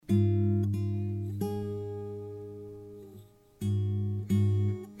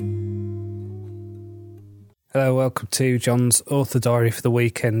Hello, welcome to John's Author Diary for the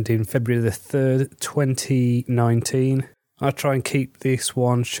weekend in February the 3rd, 2019. I'll try and keep this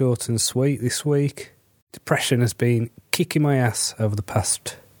one short and sweet this week. Depression has been kicking my ass over the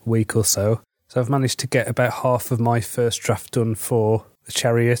past week or so. So I've managed to get about half of my first draft done for The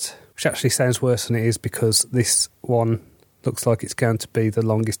Chariot, which actually sounds worse than it is because this one looks like it's going to be the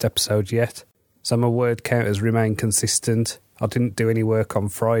longest episode yet. So my word count has remained consistent. I didn't do any work on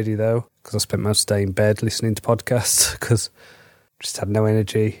Friday though, because I spent most of the day in bed listening to podcasts because I just had no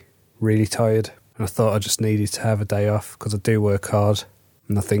energy, really tired. And I thought I just needed to have a day off because I do work hard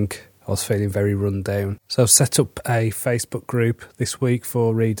and I think I was feeling very run down. So I've set up a Facebook group this week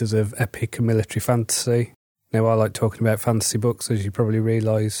for readers of epic and military fantasy. Now I like talking about fantasy books, as you probably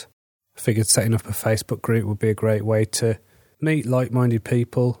realise. I figured setting up a Facebook group would be a great way to meet like-minded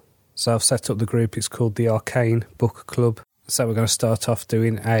people. So I've set up the group. It's called the Arcane Book Club. So we're going to start off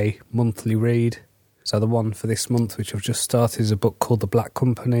doing a monthly read. So the one for this month, which I've just started, is a book called The Black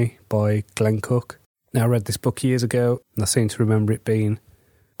Company by Glenn Cook. Now, I read this book years ago, and I seem to remember it being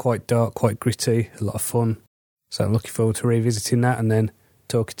quite dark, quite gritty, a lot of fun. So I'm looking forward to revisiting that and then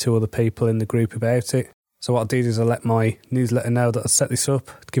talking to other people in the group about it. So what I did is I let my newsletter know that I set this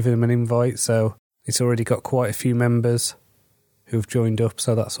up, giving them an invite. So it's already got quite a few members who've joined up,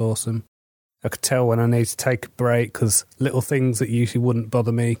 so that's awesome. I could tell when I need to take a break because little things that usually wouldn't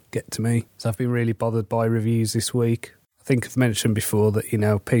bother me get to me. So I've been really bothered by reviews this week. I think I've mentioned before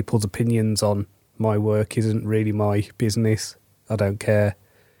that, people's opinions on my work isn't really my business. I don't care.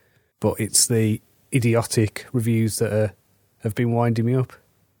 But it's the idiotic reviews that have been winding me up.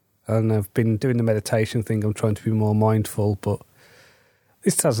 And I've been doing the meditation thing. I'm trying to be more mindful, but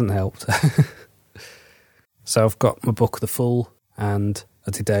this hasn't helped. So I've got my book, The Fool, and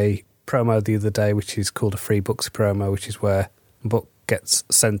I did a promo the other day, which is called a free books promo, which is where a book gets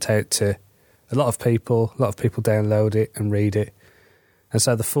sent out to a lot of people download it and read it. And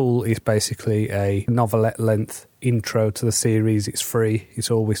so The Fool is basically a novelette length intro to the series. It's free, it's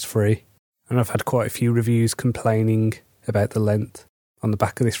always free. And I've had quite a few reviews complaining about the length on the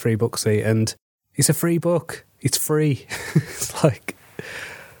back of this free book seat, and it's a free book, it's free. It's like,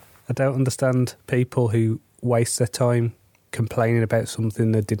 I don't understand people who waste their time complaining about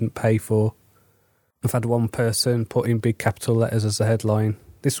something they didn't pay for. I've had one person put in big capital letters as a headline.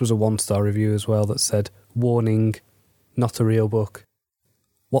 This was a 1-star review as well that said, "Warning, not a real book."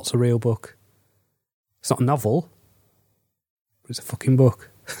 What's a real book? It's not a novel. It's a fucking book.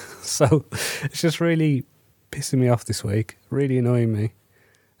 So it's just really pissing me off this week, really annoying me.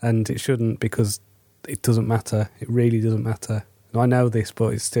 And it shouldn't, because it doesn't matter. It really doesn't matter. And I know this,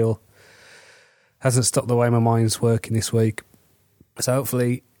 but it still hasn't stopped the way my mind's working this week. So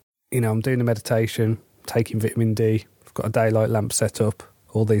hopefully, I'm doing the meditation, taking vitamin D, I've got a daylight lamp set up,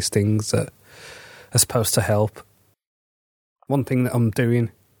 all these things that are supposed to help. One thing that I'm doing,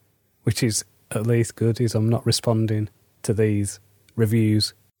 which is at least good, is I'm not responding to these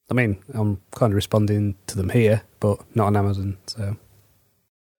reviews. I mean, I'm kind of responding to them here, but not on Amazon. So I'm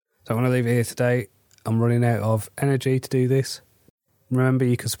going to leave it here today. I'm running out of energy to do this. Remember,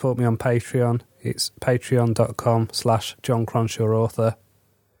 you can support me on Patreon. It's patreon.com/John Cronshaw Author.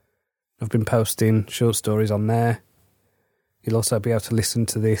 I've been posting short stories on there. You'll also be able to listen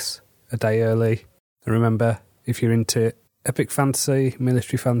to this a day early. And remember, if you're into epic fantasy,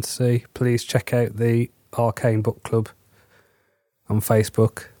 military fantasy, please check out the Arcane Book Club on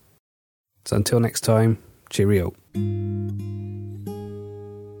Facebook. So until next time, cheerio.